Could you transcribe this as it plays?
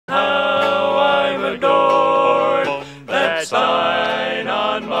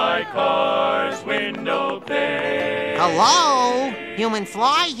like cars, window pane. Hello? Human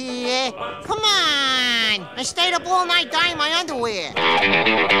fly here. Come on! I stayed up all night dyeing my underwear.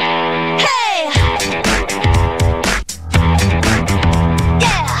 Hey!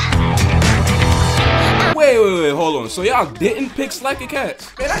 Yeah! Wait, hold on. So y'all didn't pick Slacker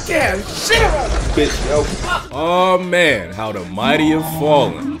Cats? Man, I can't shit around this bitch, yo. Oh man, how the mighty have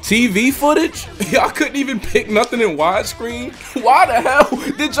fallen. TV footage? Y'all couldn't even pick nothing in widescreen? Why the hell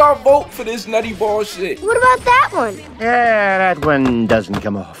did y'all vote for this nutty ball shit? What about that one? Yeah, that one doesn't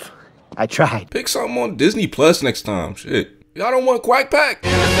come off. I tried. Pick something on Disney Plus next time. Shit. Y'all don't want Quack Pack?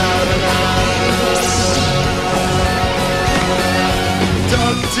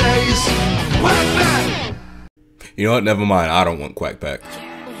 You know what? Never mind. I don't want Quack Pack.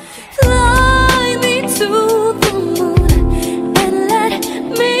 Fly me to the moon and let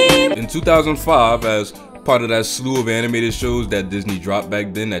me. In 2005, as part of that slew of animated shows that Disney dropped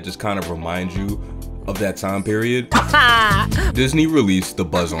back then that just kind of remind you of that time period, Disney released The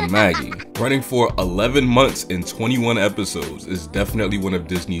Buzz on Maggie. Running for 11 months and 21 episodes is definitely one of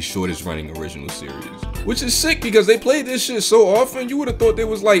Disney's shortest running original series. Which is sick because they played this shit so often, you would have thought there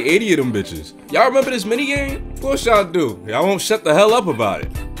was like 80 of them bitches. Y'all remember this minigame? Of course y'all do. Y'all won't shut the hell up about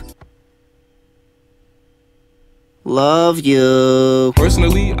it. Love you.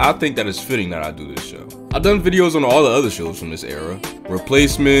 Personally, I think that it's fitting that I do this show. I've done videos on all the other shows from this era.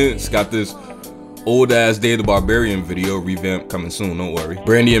 Replacements, got this old ass Day of the Barbarian video, revamp coming soon, don't worry.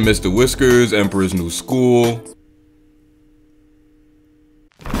 Brandy and Mr. Whiskers, Emperor's New School.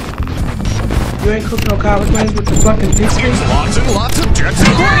 You ain't cooked no collard greens with the fucking dick sticks? Lots and lots of jets and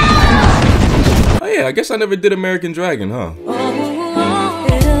Oh yeah, I guess I never did American Dragon, huh?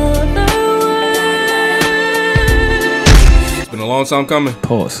 It's been a long time coming.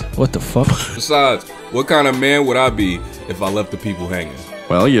 Pause. What the fuck? Besides, what kind of man would I be if I left the people hanging?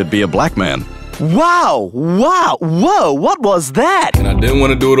 Well, you'd be a black man. Wow! Wow! Whoa! What was that? And I didn't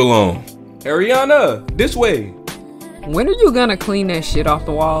want to do it alone. Harriyanna, this way. When are you gonna clean that shit off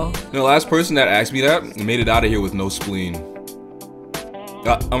the wall? The last person that asked me that made it out of here with no spleen.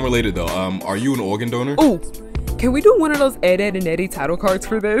 Unrelated though, are you an organ donor? Ooh, can we do one of those Ed, Edd and Eddy title cards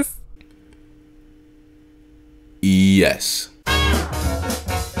for this? Yes.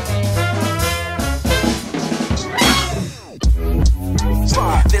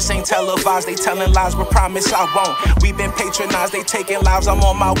 This ain't televised, they telling lies, but promise I won't. We been patronized, they taking lives, I'm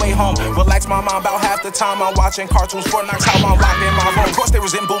on my way home. Relax my mind about half the time I'm watching cartoons for knocks how I'm locked in my room. Of course they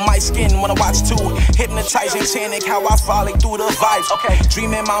resemble my skin when I watch too. Hypnotizing, tannic, how I follow through the vibes. Okay,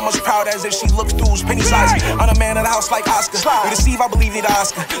 dreaming mama's proud as if she looks through Penny's eyes. I'm a man of the house like Oscar. We deceive, I believe need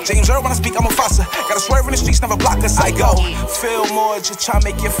Oscar. James Earl when I speak, I'm a fosser. Gotta swerve in the streets, never block us. I go, feel more, just try to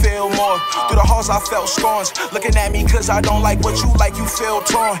make you feel more. Through the halls I felt scorns. Looking at me cause I don't like what you like, you feel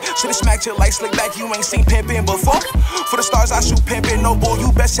torn. Should've smacked your light slick back, you ain't seen pimpin' before. For the stars I shoot pimpin', no boy,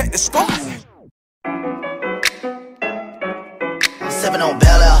 you best check the score. 7 on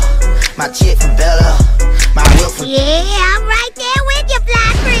Bella, my chick from Bella, my whip from. Yeah, I'm right there with you,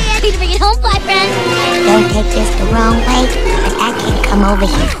 fly friend. Need to bring it home, fly friend. Don't take this the wrong way, but I can't come over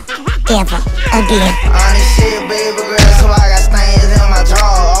here ever again. Honest shit, baby girl, so I got stains in my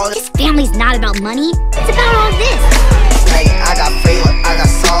jaw. This family's not about money, it's about all this. Hey, I got favor, I got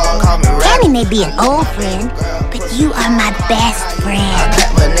song, call me rap. Tammy may be an old friend, but you are my best friend.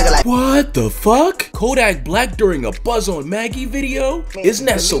 What the fuck? Kodak Black during a Buzz on Maggie video? Isn't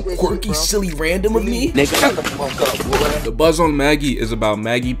that so quirky, silly, random of me? The Buzz on Maggie is about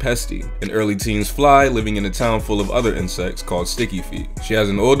Maggie Pesty, an early teens fly living in a town full of other insects called Sticky Feet. She has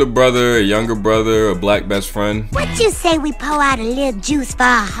an older brother, a younger brother, a black best friend. What you say we pour out a little juice for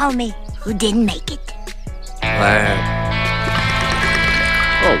our homie who didn't make it?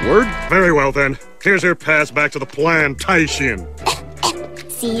 Oh, word? Very well then. Here's your pass back to the plantation.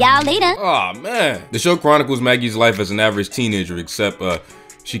 See y'all later. Aw, man. The show chronicles Maggie's life as an average teenager, except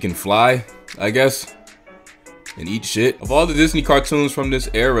she can fly, I guess, and eat shit. Of all the Disney cartoons from this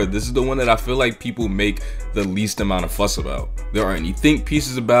era, this is the one that I feel like people make the least amount of fuss about. There aren't any think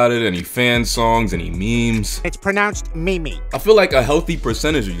pieces about it, any fan songs, any memes. It's pronounced Mimi. I feel like a healthy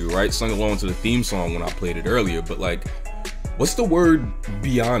percentage of you, right, sung along to the theme song when I played it earlier, but like, what's the word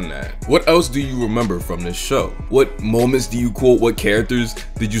beyond that? What else do you remember from this show? What moments do you quote? What characters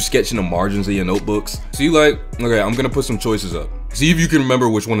did you sketch in the margins of your notebooks? So you like, okay, I'm gonna put some choices up. See if you can remember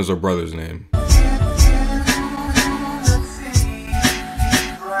which one is her brother's name.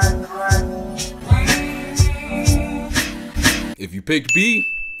 If you picked B,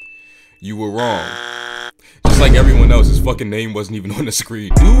 you were wrong. Just like everyone else, his fucking name wasn't even on the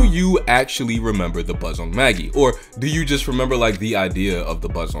screen. Do you actually remember the buzz on Maggie? Or do you just remember like the idea of the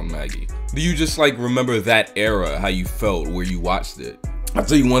buzz on Maggie? Do you just like remember that era, how you felt where you watched it? I'll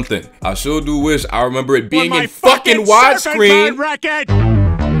tell you one thing, I sure do wish I remember it being in fucking widescreen.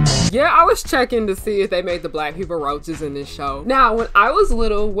 Yeah, I was checking to see if they made the black people roaches in this show. Now, when I was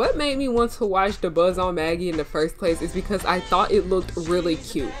little, what made me want to watch the buzz on Maggie in the first place is because I thought it looked really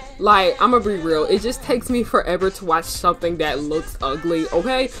cute. Like, I'm gonna be real, it just takes me forever to watch something that looks ugly,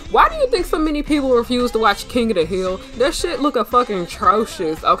 okay? Why do you think so many people refuse to watch King of the Hill? That shit look a fucking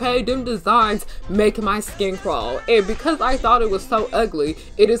atrocious, okay? Them designs make my skin crawl. And because I thought it was so ugly,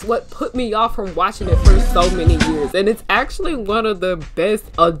 it is what put me off from watching it for so many years. And it's actually one of the best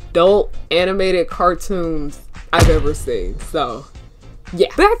adult animated cartoons I've ever seen, so yeah.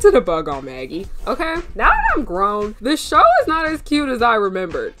 Back to the bug on Maggie, okay? Now that I'm grown, the show is not as cute as I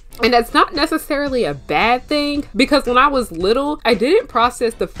remembered. And that's not necessarily a bad thing, because when I was little, I didn't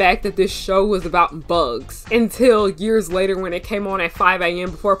process the fact that this show was about bugs until years later when it came on at 5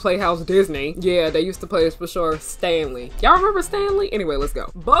 a.m. before Playhouse Disney. Yeah, they used to play this for sure. Stanley. Y'all remember Stanley? Anyway, let's go.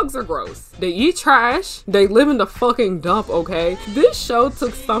 Bugs are gross. They eat trash. They live in the fucking dump, okay? This show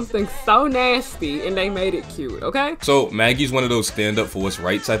took something so nasty and they made it cute, okay? So Maggie's one of those stand up for what's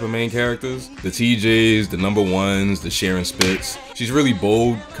right type of main characters. The TJs, the number ones, the Sharon Spitz. She's really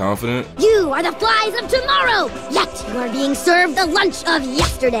bold, confident. You are the flies of tomorrow, yet you are being served the lunch of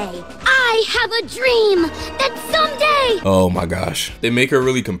yesterday. I have a dream that someday... Oh my gosh. They make her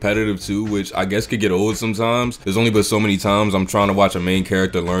really competitive too, which I guess could get old sometimes. There's only been so many times I'm trying to watch a main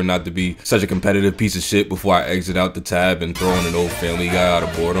character learn not to be such a competitive piece of shit before I exit out the tab and throw in an old Family Guy out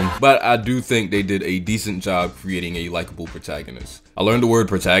of boredom. But I do think they did a decent job creating a likable protagonist. I learned the word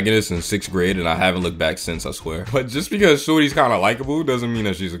protagonist in 6th grade and I haven't looked back since, I swear. But just because Shorty's kind of likable doesn't mean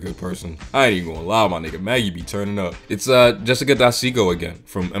that she's a good person. I ain't even gonna lie, my nigga, Maggie be turning up. It's Jessica Dasico again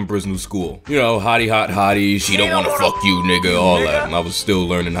from Emperor's New School. You know, hottie hot hottie, she don't wanna fuck you nigga, all that. And I was still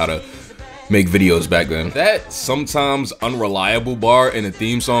learning how to make videos back then. That sometimes unreliable bar in a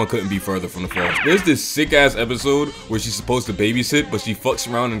theme song couldn't be further from the false. There's this sick ass episode where she's supposed to babysit, but she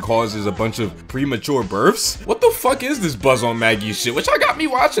fucks around and causes a bunch of premature births. What the fuck is this buzz on Maggie shit? Which I got me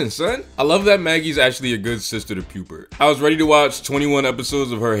watching, son. I love that Maggie's actually a good sister to Pupert. I was ready to watch 21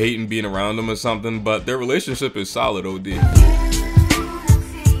 episodes of her hating being around him or something, but their relationship is solid OD.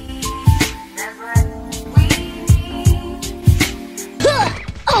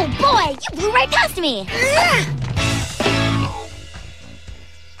 Oh boy, you blew right past me!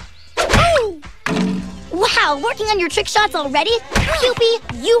 Wow, working on your trick shots already?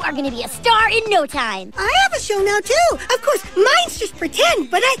 Pupie, you are gonna be a star in no time. I have a show now too. Of course, mine's just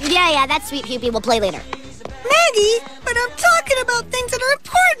pretend, but Yeah, that's sweet, Pupie. We'll play later. Maggie, but I'm talking about things that are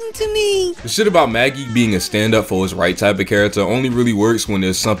important to me. The shit about Maggie being a stand-up for his right type of character only really works when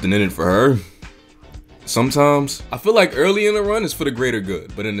there's something in it for her. Sometimes. I feel like early in the run is for the greater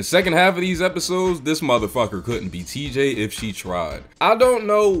good, but in the second half of these episodes, this motherfucker couldn't be TJ if she tried. I don't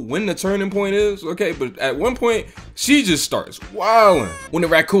know when the turning point is, okay, but at one point, she just starts wilding. When the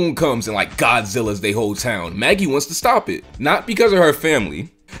raccoon comes and like Godzilla's they whole town, Maggie wants to stop it. Not because of her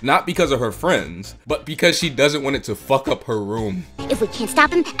family, not because of her friends, but because she doesn't want it to fuck up her room. If we can't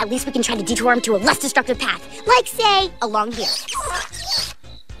stop him, at least we can try to detour him to a less destructive path. Like, say, along here.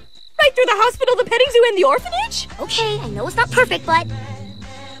 Right through the hospital, the petting zoo, and the orphanage? Okay, I know it's not perfect, but...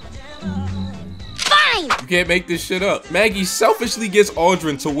 Fine! You can't make this shit up. Maggie selfishly gets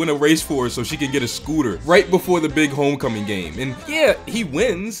Aldrin to win a race for her so she can get a scooter right before the big homecoming game. And yeah, he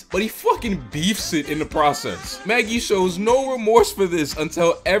wins, but he fucking beefs it in the process. Maggie shows no remorse for this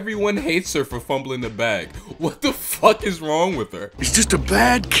until everyone hates her for fumbling the bag. What the fuck is wrong with her? He's just a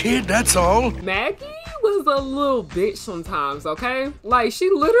bad kid, that's all. Maggie was a little bitch sometimes, okay? Like, she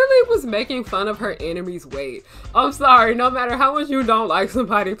literally was making fun of her enemy's weight. I'm sorry, no matter how much you don't like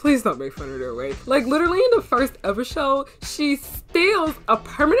somebody, please don't make fun of their weight. Like, literally in the first ever show, she steals a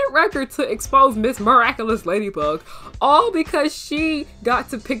permanent record to expose Miss Miraculous Ladybug, all because she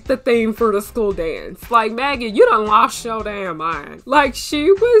got to pick the theme for the school dance. Like, Maggie, you done lost your damn mind. Like,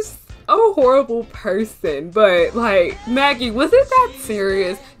 she was a horrible person, but like, Maggie, was it that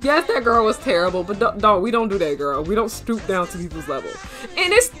serious? Yes, that girl was terrible, but we don't do that, girl. We don't stoop down to people's level.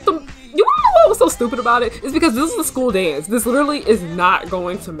 And it's the, you know what was so stupid about it? It's because this is a school dance. This literally is not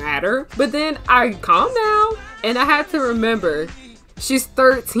going to matter. But then I calmed down and I had to remember, She's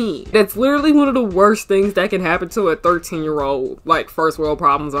 13. That's literally one of the worst things that can happen to a 13-year-old, like first world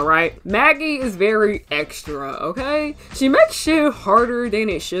problems, alright? Maggie is very extra, okay? She makes shit harder than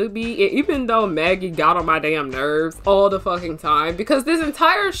it should be, and even though Maggie got on my damn nerves all the fucking time, because this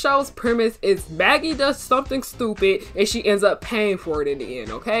entire show's premise is Maggie does something stupid and she ends up paying for it in the end,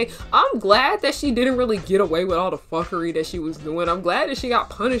 okay? I'm glad that she didn't really get away with all the fuckery that she was doing. I'm glad that she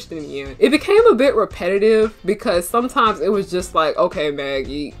got punished in the end. It became a bit repetitive because sometimes it was just like, okay,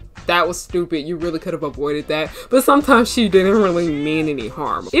 Maggie, that was stupid. You really could have avoided that. But sometimes she didn't really mean any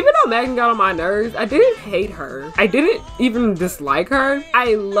harm. Even though Megan got on my nerves, I didn't hate her. I didn't even dislike her.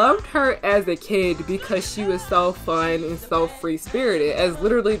 I loved her as a kid because she was so fun and so free-spirited. As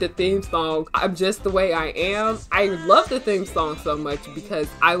literally the theme song, I'm Just the Way I Am. I love the theme song so much because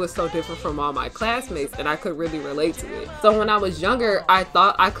I was so different from all my classmates and I could really relate to it. So when I was younger, I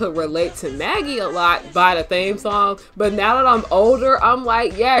thought I could relate to Maggie a lot by the theme song. But now that I'm older, I'm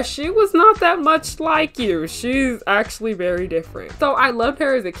like, yeah, she was not that much like you. She's actually very different. So I loved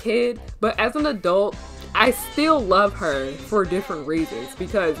her as a kid, but as an adult, I still love her for different reasons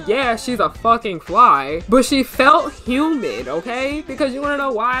because yeah, she's a fucking fly, but she felt human, okay? Because you wanna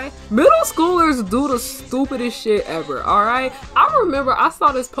know why? Middle schoolers do the stupidest shit ever, alright? I remember I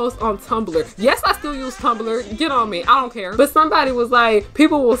saw this post on Tumblr. Yes, I still use Tumblr. Get on me. I don't care. But somebody was like,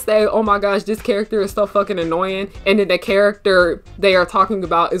 people will say, oh my gosh, this character is so fucking annoying, and then the character they are talking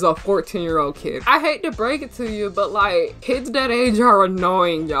about is a 14-year-old kid. I hate to break it to you, but like, kids that age are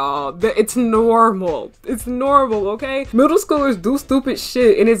annoying, y'all. It's normal. It's normal, okay? Middle schoolers do stupid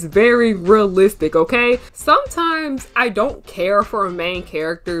shit and it's very realistic, okay? Sometimes I don't care for a main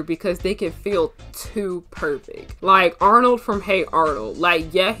character because they can feel too perfect. Like Arnold from Hey Arnold.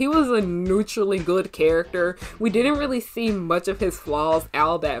 Like, yeah, he was a neutrally good character. We didn't really see much of his flaws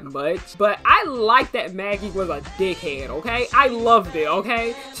all that much, but I like that Maggie was a dickhead, okay? I loved it,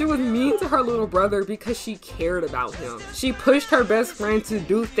 okay? She was mean to her little brother because she cared about him. She pushed her best friend to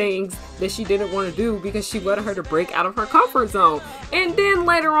do things that she didn't want to do because she wanted her to break out of her comfort zone. And then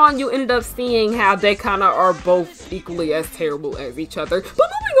later on you ended up seeing how they kind of are both equally as terrible as each other.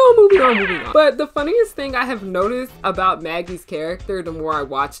 But moving on. But the funniest thing I have noticed about Maggie's character the more I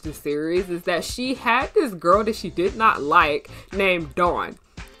watch the series is that she had this girl that she did not like named Dawn.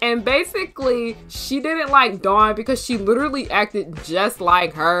 And basically she didn't like Dawn because she literally acted just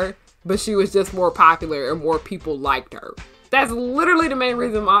like her, but she was just more popular and more people liked her. That's literally the main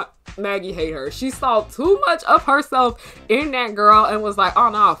reason Maggie hated her. She saw too much of herself in that girl and was like, oh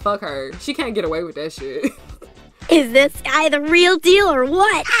no, fuck her. She can't get away with that shit. Is this guy the real deal or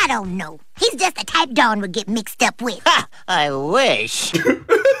what? I don't know. He's just the type Dawn would get mixed up with. Ha! I wish.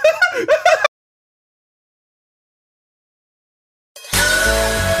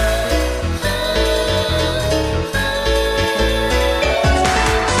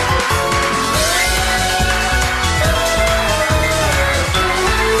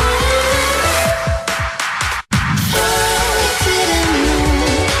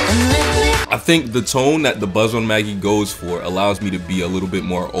 I think the tone that the Buzz on Maggie goes for allows me to be a little bit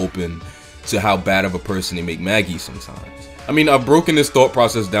more open to how bad of a person they make Maggie sometimes. I mean, I've broken this thought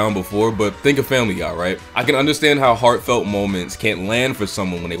process down before, but think of Family Guy, right? I can understand how heartfelt moments can't land for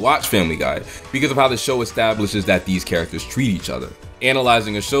someone when they watch Family Guy because of how the show establishes that these characters treat each other.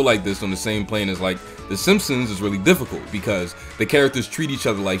 Analyzing a show like this on the same plane as like The Simpsons is really difficult because the characters treat each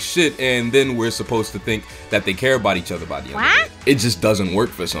other like shit and then we're supposed to think that they care about each other by the end of it. It just doesn't work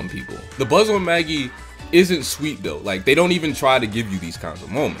for some people. The Buzz on Maggie isn't sweet though. Like, they don't even try to give you these kinds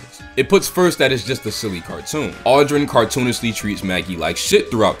of moments. It puts first that it's just a silly cartoon. Audrey cartoonishly treats Maggie like shit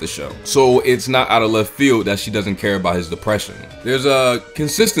throughout the show, so it's not out of left field that she doesn't care about his depression. There's a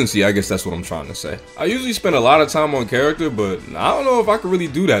consistency, I guess that's what I'm trying to say. I usually spend a lot of time on character, but I don't know if I could really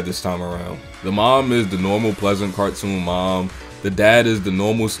do that this time around. The mom is the normal pleasant cartoon mom. The dad is the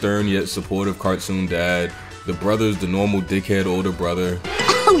normal stern yet supportive cartoon dad. The brother's the normal dickhead older brother.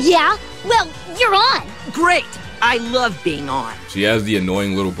 Oh yeah? Well, you're on. Great! I love being on. She has the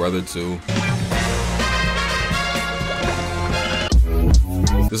annoying little brother too.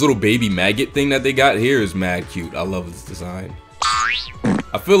 This little baby maggot thing that they got here is mad cute. I love this design.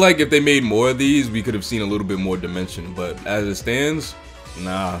 I feel like if they made more of these, we could have seen a little bit more dimension, but as it stands,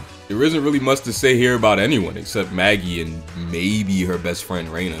 nah. There isn't really much to say here about anyone except Maggie and maybe her best friend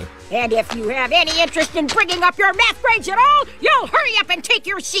Raina. And if you have any interest in bringing up your math grades at all, you'll hurry up and take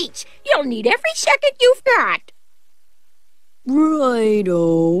your seats. You'll need every second you've got.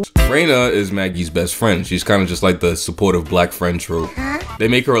 Righto. Raina is Maggie's best friend. She's kind of just like the supportive black friend trope. They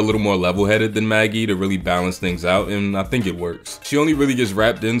make her a little more level-headed than Maggie to really balance things out, and I think it works. She only really gets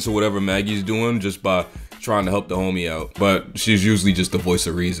wrapped into whatever Maggie's doing just by trying to help the homie out, but she's usually just the voice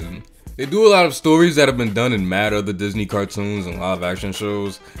of reason. They do a lot of stories that have been done in mad other Disney cartoons and live action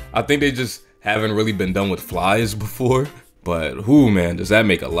shows. I think they just haven't really been done with flies before. But man, does that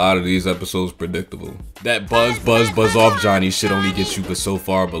make a lot of these episodes predictable. That buzz off Johnny shit only gets you but so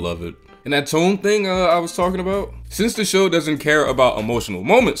far, beloved. And that tone thing I was talking about, since the show doesn't care about emotional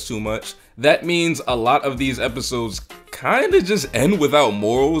moments too much, that means a lot of these episodes kinda just end without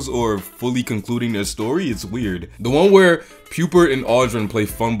morals or fully concluding their story. It's weird. The one where Pupert and Audryn play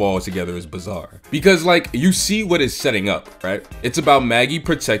fun ball together is bizarre. Because like, you see what it's setting up, right? It's about Maggie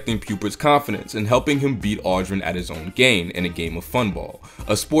protecting Pupert's confidence and helping him beat Audryn at his own game in a game of fun ball.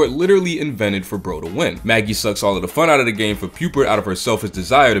 A sport literally invented for bro to win. Maggie sucks all of the fun out of the game for Pupert out of her selfish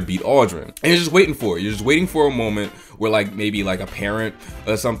desire to beat Audryn. And you're just waiting for it. You're just waiting for a moment where like maybe like a parent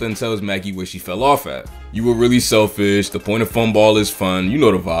or something tells Maggie where she fell off at. You were really selfish, the point of fun ball is fun, you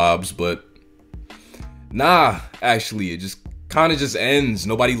know the vibes, but nah, actually it just kind of just ends.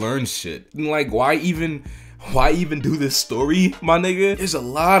 Nobody learns shit. And like, why even do this story, my nigga? There's a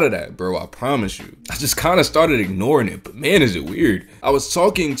lot of that, bro, I promise you. I just kind of started ignoring it, but man, is it weird. I was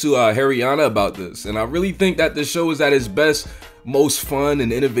talking to Harriyanna about this, and I really think that the show is at its best, most fun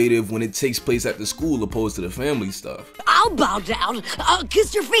and innovative when it takes place at the school opposed to the family stuff. I'll bow down. I'll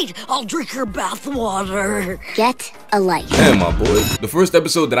kiss your feet. I'll drink your bathwater. Get a life. Damn, my boy. The first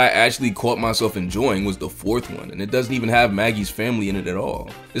episode that I actually caught myself enjoying was the 4th one, and it doesn't even have Maggie's family in it at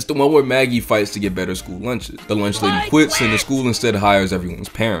all. It's the one where Maggie fights to get better school lunches. The lunch lady quits and the school instead hires everyone's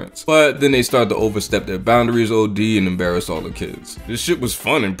parents. But then they start to overstep their boundaries OD and embarrass all the kids. This shit was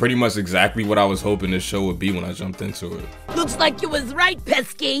fun and pretty much exactly what I was hoping this show would be when I jumped into it. Looks like you was right,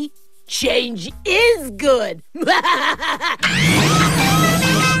 Pesky. Change is good.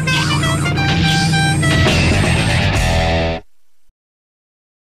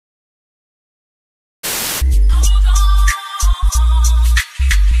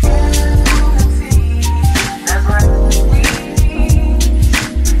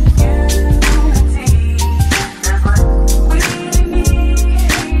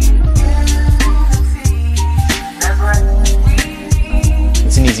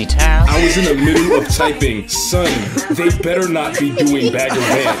 I was in the middle of typing, son, they better not be doing bag of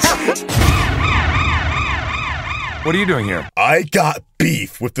ants. What are you doing here? I got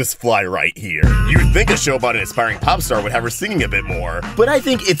beef with this fly right here. You'd think a show about an aspiring pop star would have her singing a bit more, but I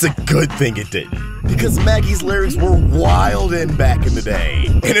think it's a good thing it didn't. Because Maggie's lyrics were wild in back in the day,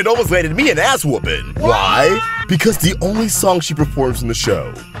 and it almost landed me an ass whooping. Why? Because the only song she performs in the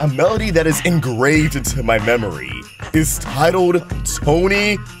show, a melody that is engraved into my memory, is titled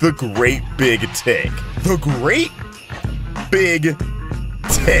Tony the Great Big Tick. The Great Big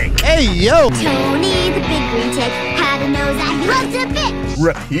Tick. Hey, yo! Tony the Big Green Tick had a nose that loved a bit.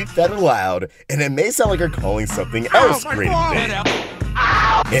 Repeat that aloud, and it may sound like you're calling something else great big.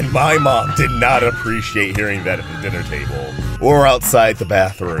 And my mom did not appreciate hearing that at the dinner table, or outside the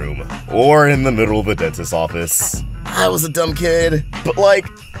bathroom, or in the middle of the dentist's office. I was a dumb kid, but like,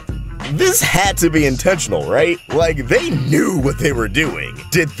 this had to be intentional, right? Like, they knew what they were doing.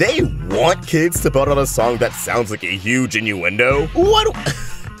 Did they want kids to belt out a song that sounds like a huge innuendo?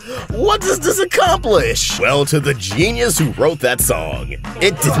 What does this accomplish? Well, to the genius who wrote that song,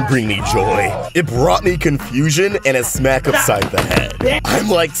 it didn't bring me joy. It brought me confusion and a smack upside the head. I'm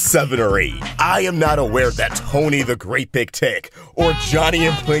like 7 or 8. I am not aware that Tony the Great Big Tick or Johnny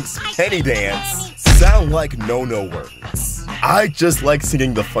and Plink's Penny Dance sound like no-no words. I just like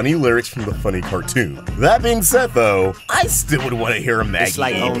singing the funny lyrics from the funny cartoon. That being said, though, I still would want to hear a Maggie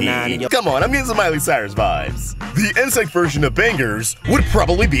EP. Come on, I'm getting some Miley Cyrus vibes. The insect version of Bangers would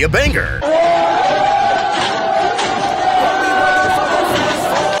probably be a banger.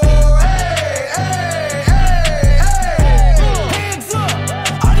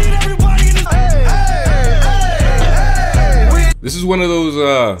 This is one of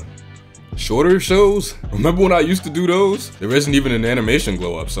those, shorter shows. Remember when I used to do those? There isn't even an animation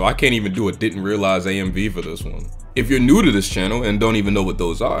glow up, so I can't even do a didn't realize AMV for this one. If you're new to this channel and don't even know what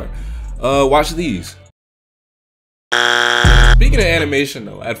those are, watch these. Speaking of animation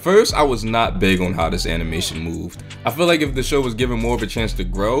though, at first I was not big on how this animation moved. I feel like if the show was given more of a chance to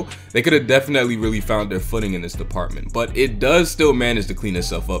grow, they could have definitely really found their footing in this department, but it does still manage to clean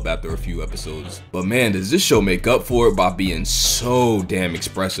itself up after a few episodes. But man, does this show make up for it by being so damn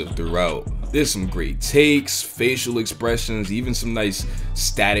expressive throughout. There's some great takes, facial expressions, even some nice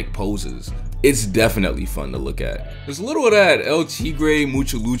static poses. It's definitely fun to look at. There's a little of that El Tigre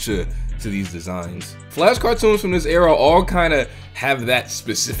Mucha Lucha to these designs. Flash cartoons from this era all kind of have that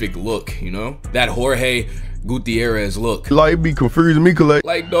specific look, you know? That Jorge Gutierrez look. Like be confusing me, collect.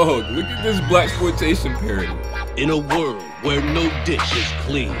 Like, dog, look at this blaxploitation parody. In a world where no dish is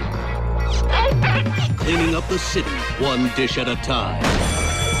clean, cleaning up the city one dish at a time.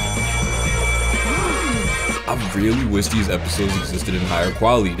 I really wish these episodes existed in higher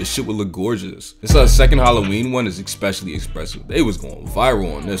quality. This shit would look gorgeous. This second Halloween one is especially expressive. They was going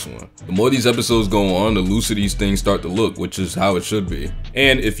viral on this one. The more these episodes go on, the looser these things start to look, which is how it should be.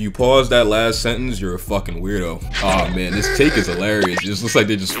 And if you pause that last sentence, you're a fucking weirdo. Oh man, this take is hilarious. It just looks like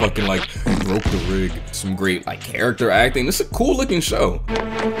they just fucking like broke the rig. Some great like character acting. This is a cool looking show.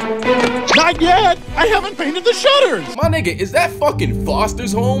 Not yet! I haven't painted the shutters! My nigga, is that fucking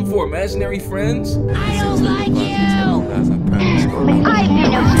Foster's home for imaginary friends? I don't like you!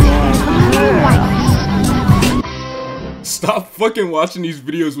 Stop fucking watching these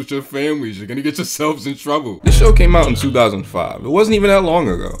videos with your families. You're gonna get yourselves in trouble. This show came out in 2005. It wasn't even that long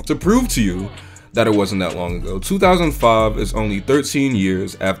ago. To prove to you that it wasn't that long ago, 2005 is only 13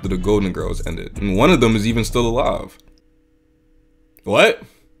 years after the Golden Girls ended, and one of them is even still alive. What?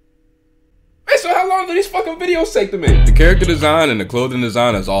 Hey, so how long do these fucking videos take to make? The character design and the clothing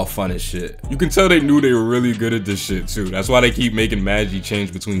design is all fun as shit. You can tell they knew they were really good at this shit too. That's why they keep making Maggie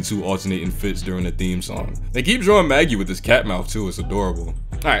change between two alternating fits during the theme song. They keep drawing Maggie with this cat mouth too, it's adorable.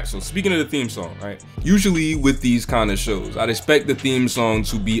 Alright, so speaking of the theme song, right? Usually with these kind of shows, I'd expect the theme song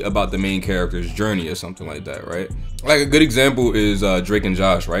to be about the main character's journey or something like that, right? Like a good example is Drake and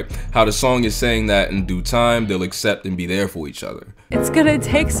Josh, right? How the song is saying that in due time, they'll accept and be there for each other. It's gonna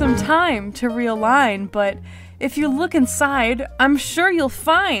take some time to realign, but if you look inside, I'm sure you'll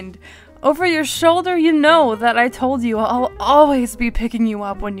find. Over your shoulder, you know that I told you I'll always be picking you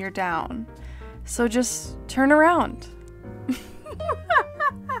up when you're down. So just turn around.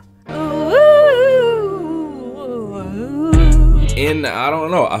 And I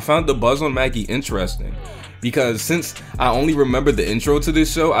don't know, I found the buzz on Maggie interesting. Because since I only remember the intro to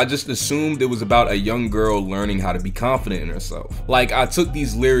this show, I just assumed it was about a young girl learning how to be confident in herself. Like, I took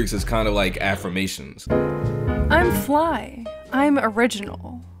these lyrics as kind of like affirmations. I'm fly. I'm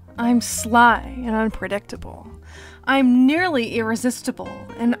original. I'm sly and unpredictable. I'm nearly irresistible,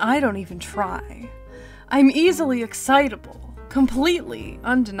 and I don't even try. I'm easily excitable, completely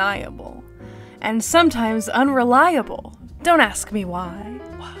undeniable, and sometimes unreliable. Don't ask me why.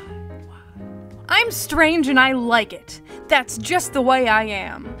 I'm strange and I like it. That's just the way I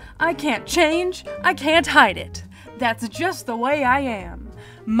am. I can't change, I can't hide it. That's just the way I am.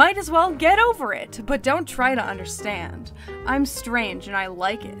 Might as well get over it, but don't try to understand. I'm strange and I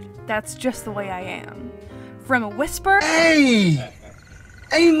like it. That's just the way I am. From a whisper— Hey!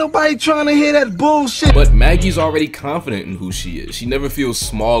 Ain't nobody trying to hear that bullshit. But Maggie's already confident in who she is. She never feels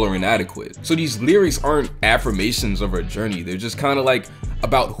small or inadequate. So these lyrics aren't affirmations of her journey. They're just kind of like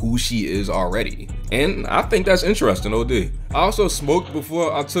about who she is already. And I think that's interesting, OD. I also smoked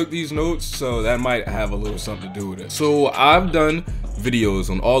before I took these notes, so that might have a little something to do with it. So I've done videos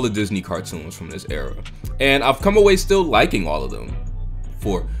on all the Disney cartoons from this era, and I've come away still liking all of them,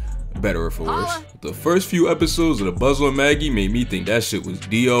 for better or for worse. The first few episodes of The Buzz on Maggie made me think that shit was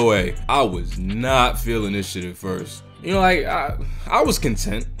DOA. I was not feeling this shit at first. You know, like, I was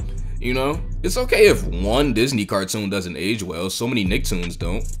content. You know, it's okay if one Disney cartoon doesn't age well. So many Nicktoons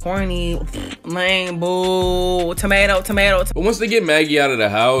don't. Corny, lame, boo, tomato. But once they get Maggie out of the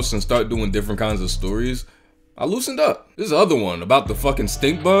house and start doing different kinds of stories, I loosened up. This other one about the fucking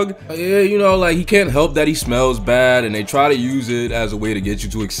stink bug. Yeah, you know, like he can't help that he smells bad, and they try to use it as a way to get you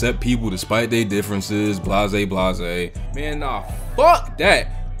to accept people despite their differences. Blase, blase. Man, nah, fuck that.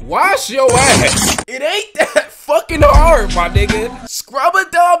 Wash your ass. It ain't that fucking hard, my nigga. Scrub a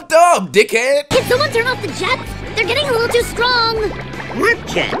dub, dickhead. Can someone turn off the jets? They're getting a little too strong. What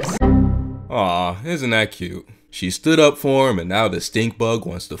jets? Aw, isn't that cute? She stood up for him, and now the stink bug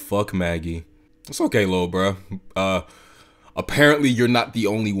wants to fuck Maggie. It's okay, lil' bro. Apparently you're not the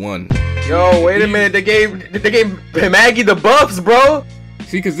only one. Yo, wait a minute. They gave Maggie the buffs, bro.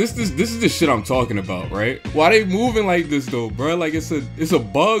 See, cause this is the shit I'm talking about, right? Why they moving like this though, bro? Like it's a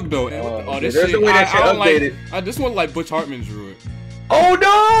bug though. Oh, this shit. This one like Butch Hartman drew it. Oh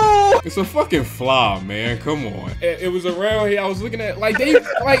no! It's a fucking fly, man. Come on. It was around here. I was looking at like they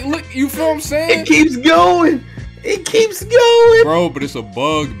like look. You feel what I'm saying? It keeps going. It keeps going, bro. But it's a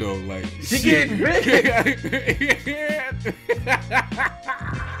bug though. Like she getting big.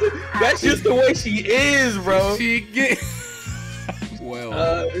 That's just the way she is, bro. She get.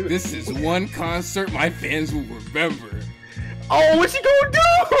 Well, this is one concert my fans will remember. Oh, what's she gonna do?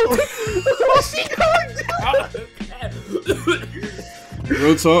 What's she gonna do?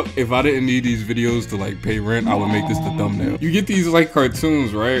 Real talk, if I didn't need these videos to like pay rent, I would make this the thumbnail. You get these like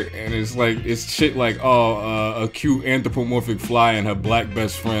cartoons, right? And it's like, it's shit like, oh, a cute anthropomorphic fly and her black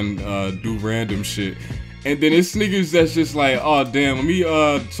best friend do random shit. And then it's niggas that's just like, oh damn, let me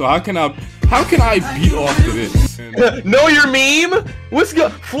so how can I beat off to this? Know your meme? What's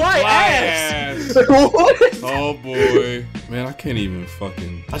good? Fly ass. What? Oh boy. Man, I can't even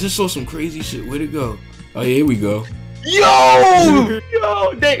fucking. I just saw some crazy shit. Where'd it go? Oh, here we go. Yo!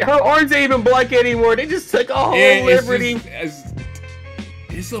 Yo! Her arms ain't even black anymore. They just took a whole liberty.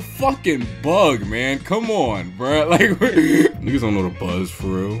 It's a fucking bug, man. Come on, bro. Like, niggas don't know the buzz for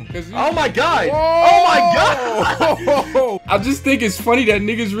real. Oh my god! Whoa! Oh my god! I just think it's funny that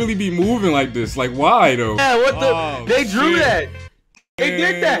niggas really be moving like this. Like, why though? Yeah, what the? They drew that. They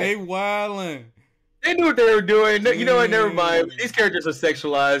did that. They wildin'. They knew what they were doing. You know what? Never mind. These characters are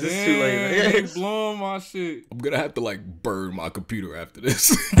sexualized. It's too late. They blowing my shit. I'm gonna have to like burn my computer after this.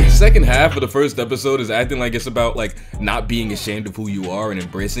 The second half of the first episode is acting like it's about like not being ashamed of who you are and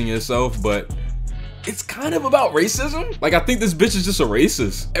embracing yourself, but it's kind of about racism. Like, I think this bitch is just a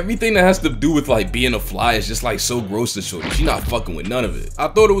racist. Everything that has to do with like being a fly is just like so gross to Shorty. She's not fucking with none of it. I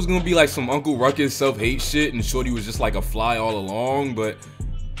thought it was gonna be like some Uncle Ruckus self-hate shit and Shorty was just like a fly all along, but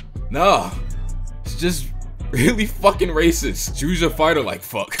nah. It's just really fucking racist. Choose your fighter like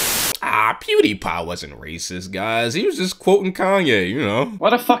fuck. Ah, PewDiePie wasn't racist, guys. He was just quoting Kanye, you know.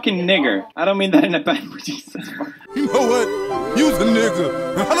 What a fucking nigger. I don't mean that in a bad way. You know what? You's a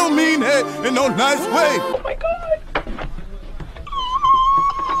nigga. I don't mean that in no nice way. Oh my god.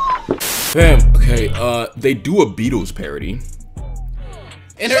 Fam, okay, they do a Beatles parody.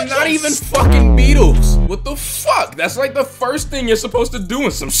 And they're not even fucking Beatles. What the fuck? That's like the first thing you're supposed to do in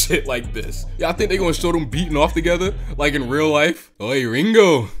some shit like this. Yeah, I think they're gonna show them beating off together, like in real life. Oi,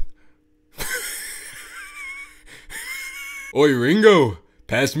 Ringo. Oi, Ringo.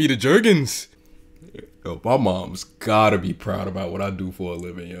 Pass me the Jergens. Yo, my mom's gotta be proud about what I do for a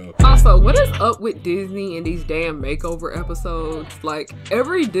living, yo. Also, what is up with Disney and these damn makeover episodes? Like,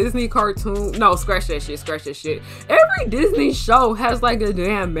 every Disney cartoon, no, scratch that shit. Every Disney show has like a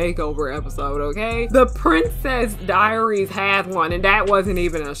damn makeover episode, okay? The Princess Diaries had one, and that wasn't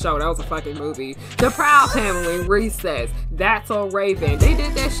even a show, that was a fucking movie. The Proud Family, Recess, That's So Raven. They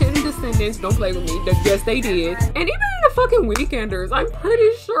did that shit in Descendants, don't play with me, yes they did. And even in the fucking Weekenders, I'm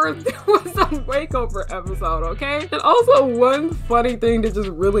pretty sure there was a makeover episode, okay? And also, one funny thing that just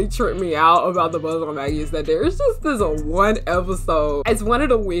really tripped me out about the Buzz on Maggie is that there's just this one episode. It's one of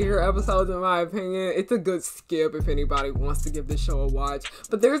the weaker episodes in my opinion. It's a good skip if anybody wants to give this show a watch.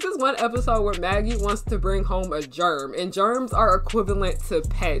 But there's this one episode where Maggie wants to bring home a germ, and germs are equivalent to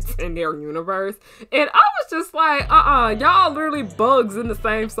pets in their universe. And I was just like, y'all literally bugs in the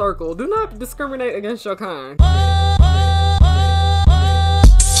same circle. Do not discriminate against your kind.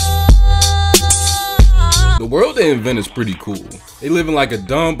 The world they invent is pretty cool. They live in like a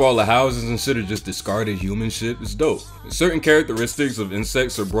dump, all the houses and shit are just discarded human shit. It's dope. Certain characteristics of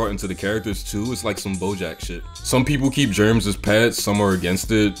insects are brought into the characters too. It's like some BoJack shit. Some people keep germs as pets, some are against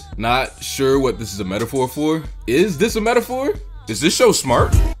it. Not sure what this is a metaphor for. Is this a metaphor? Is this show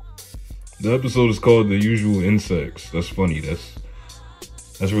smart? The episode is called The Usual Insects. That's funny.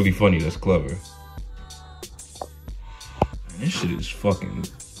 That's really funny. That's clever. Man, this shit is fucking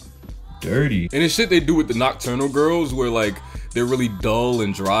dirty. And it's shit they do with the Nocturnal Girls where like they're really dull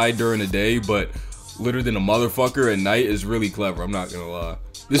and dry during the day but litter than a motherfucker at night is really clever, I'm not gonna lie.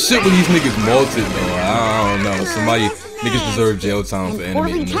 This shit with these niggas malted though, I don't know. Niggas deserve jail time for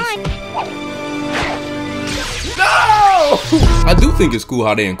animating this. No! I do think it's cool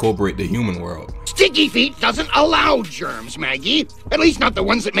how they incorporate the human world. Sticky Feet doesn't allow germs, Maggie. At least not the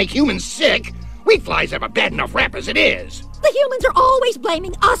ones that make humans sick. We flies have a bad enough rap as it is. The humans are always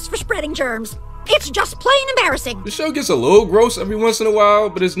blaming us for spreading germs. It's just plain embarrassing. The show gets a little gross every once in a while,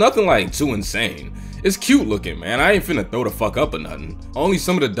 but it's nothing like too insane. It's cute looking, man. I ain't finna throw the fuck up or nothing. Only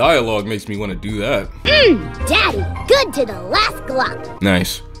some of the dialogue makes me want to do that. Daddy, good to the last glop.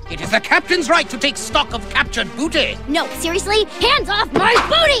 Nice. It is the captain's right to take stock of captured booty. No, seriously, hands off my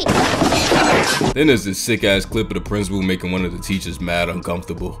booty! Then there's this sick ass clip of the principal making one of the teachers mad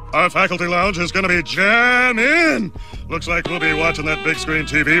uncomfortable. Our faculty lounge is gonna be jamming. Looks like we'll be watching that big screen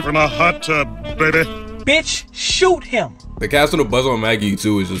TV from a hot tub, baby. Bitch, shoot him. The cast of the Buzz on Maggie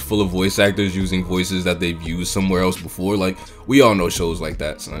too is just full of voice actors using voices that they've used somewhere else before. Like, we all know shows like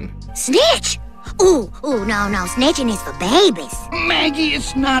that, son. Snitch! Ooh, no, snitching is for babies. Maggie,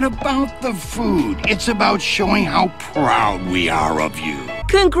 it's not about the food. It's about showing how proud we are of you.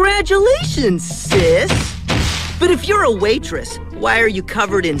 Congratulations, sis. But if you're a waitress, why are you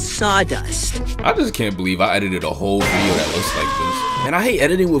covered in sawdust? I just can't believe I edited a whole video that looks like this. And I hate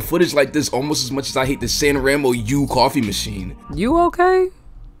editing with footage like this almost as much as I hate the San Ramo U coffee machine. You okay?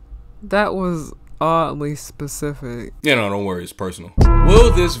 That was oddly specific. Yeah, no, don't worry, it's personal.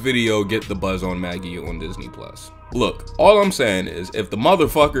 Will this video get the buzz on Maggie on Disney Plus? Look, all I'm saying is if the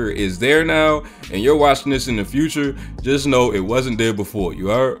motherfucker is there now and you're watching this in the future, just know it wasn't there before, you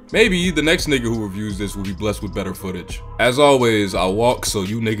heard? Maybe the next nigga who reviews this will be blessed with better footage. As always, I'll walk so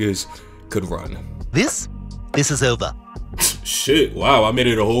you niggas could run. This is over. Shit, wow, I made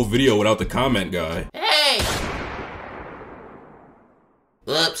it a whole video without the comment guy. Hey!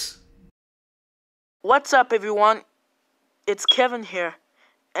 Whoops. What's up, everyone? It's Kevin here,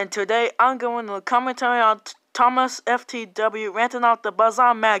 and today I'm going to commentary on Thomas FTW ranting out the buzz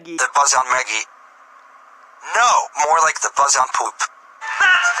on Maggie. The buzz on Maggie? No, more like the buzz on poop.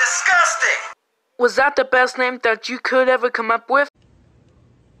 That's disgusting! Was that the best name that you could ever come up with?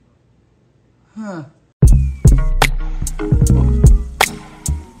 Huh.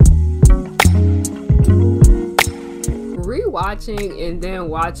 Rewatching and then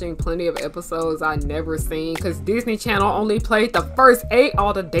watching plenty of episodes I never seen because Disney Channel only played the first 8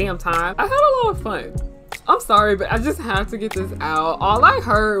 all the damn time. I had a lot of fun. I'm sorry, but I just have to get this out. All I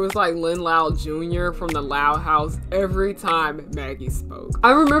heard was like Lin Loud Jr. from the Loud House every time Maggie spoke.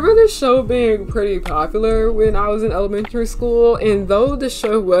 I remember the show being pretty popular when I was in elementary school, and though the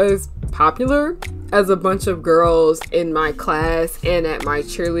show was popular, as a bunch of girls in my class and at my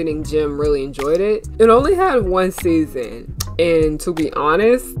cheerleading gym really enjoyed it, it only had 1 season. And to be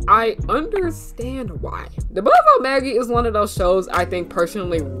honest, I understand why. The Buzz on Maggie is one of those shows I think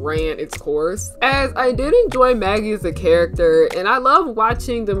personally ran its course, as I did enjoy Maggie as a character, and I love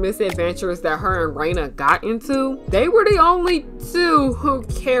watching the misadventures that her and Raina got into. They were the only 2 who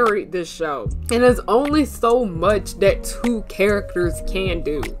carried this show, and there's only so much that 2 characters can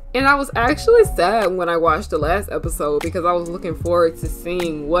do. And I was actually sad when I watched the last episode because I was looking forward to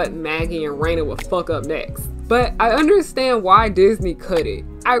seeing what Maggie and Raina would fuck up next. But I understand why Disney cut it.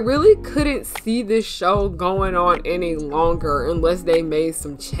 I really couldn't see this show going on any longer unless they made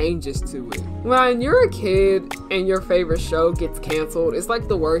some changes to it. When you're a kid and your favorite show gets canceled, it's like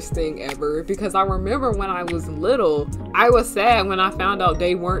the worst thing ever, because I remember when I was little, I was sad when I found out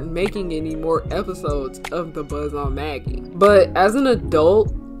they weren't making any more episodes of The Buzz on Maggie. But as an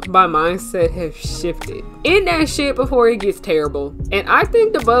adult, my mindset has shifted. End that shit before it gets terrible. And I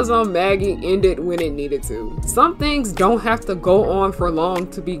think The Buzz on Maggie ended when it needed to. Some things don't have to go on for long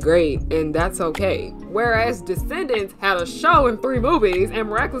to be great, and that's okay. Whereas Descendants had a show and 3 movies, and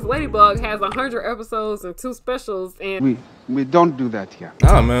Miraculous Ladybug has 100 episodes and 2 specials, and we don't do that here.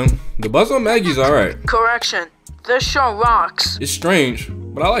 Nah, man, The Buzz on Maggie's alright. Correction. This show rocks. It's strange,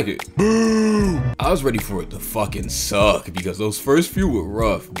 but I like it. I was ready for it to fucking suck because those first few were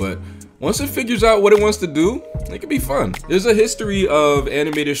rough, but once it figures out what it wants to do, it can be fun. There's a history of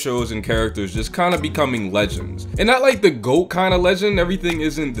animated shows and characters just kind of becoming legends. And not like the GOAT kind of legend, everything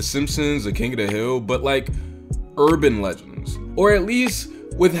isn't The Simpsons or King of the Hill, but like urban legends. Or at least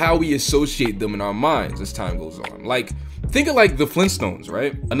with how we associate them in our minds as time goes on. Like, think of like the Flintstones,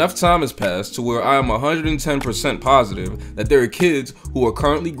 right? Enough time has passed to where I am 110% positive that there are kids who are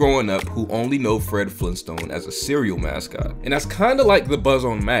currently growing up who only know Fred Flintstone as a cereal mascot. And that's kind of like The Buzz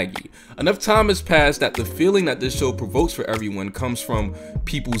on Maggie. Enough time has passed that the feeling that this show provokes for everyone comes from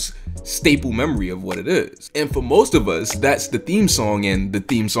people's staple memory of what it is. And for most of us, that's the theme song and the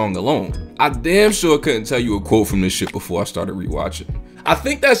theme song alone. I damn sure couldn't tell you a quote from this shit before I started rewatching. I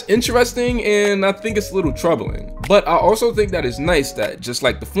think that's interesting, and I think it's a little troubling. But I also think that it's nice that, just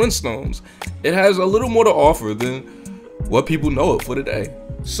like the Flintstones, it has a little more to offer than what people know it for today.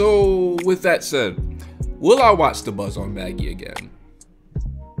 So, with that said, will I watch The Buzz on Maggie again?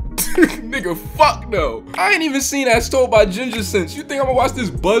 Nigga, fuck no. I ain't even seen As Told by Ginger since. You think I'm gonna watch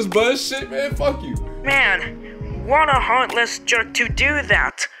this buzz shit, man? Fuck you. Man, what a heartless jerk to do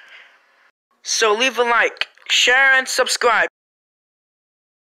that. So leave a like, share, and subscribe.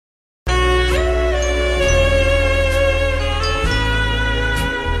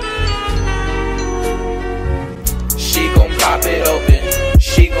 Pop it open,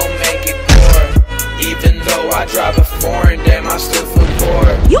 she gon' make it pour. Even though I drive a foreign, damn I still feel poor.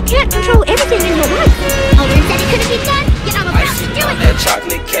 You can't control everything in your life. Alden said it couldn't be done. Get on the ground to do it. That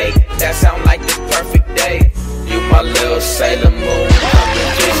chocolate cake, that sound like the perfect day. You my little Sailor Moon, come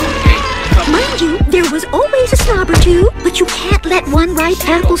and visit me. Mind you, there was always a snob or 2, but you can't let one ripe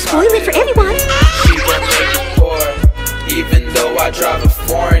apple spoil it for everyone. She gon' make it pour. Even though I drive a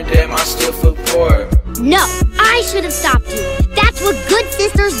foreign, damn I still feel poor. No, I should have stopped you. That's what good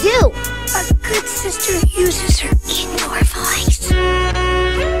sisters do. A good sister uses her indoor voice.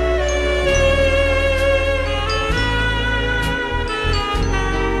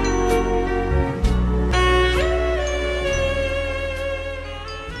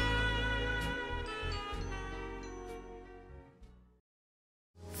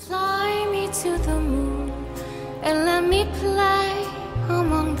 me play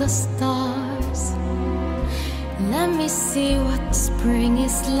among the stars. Let me see what spring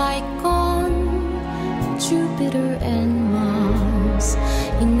is like on Jupiter and Mars.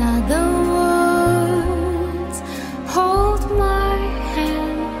 In other words, hold my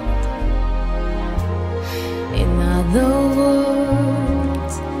hand. In other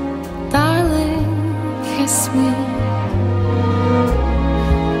words, darling, kiss me.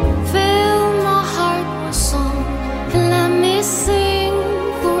 Fill my heart with song and let me sing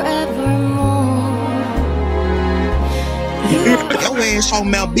forevermore. Your ass on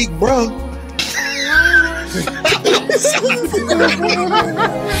Mount Big Bro.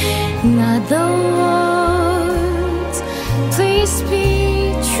 In other words, please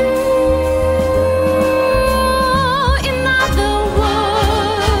be true.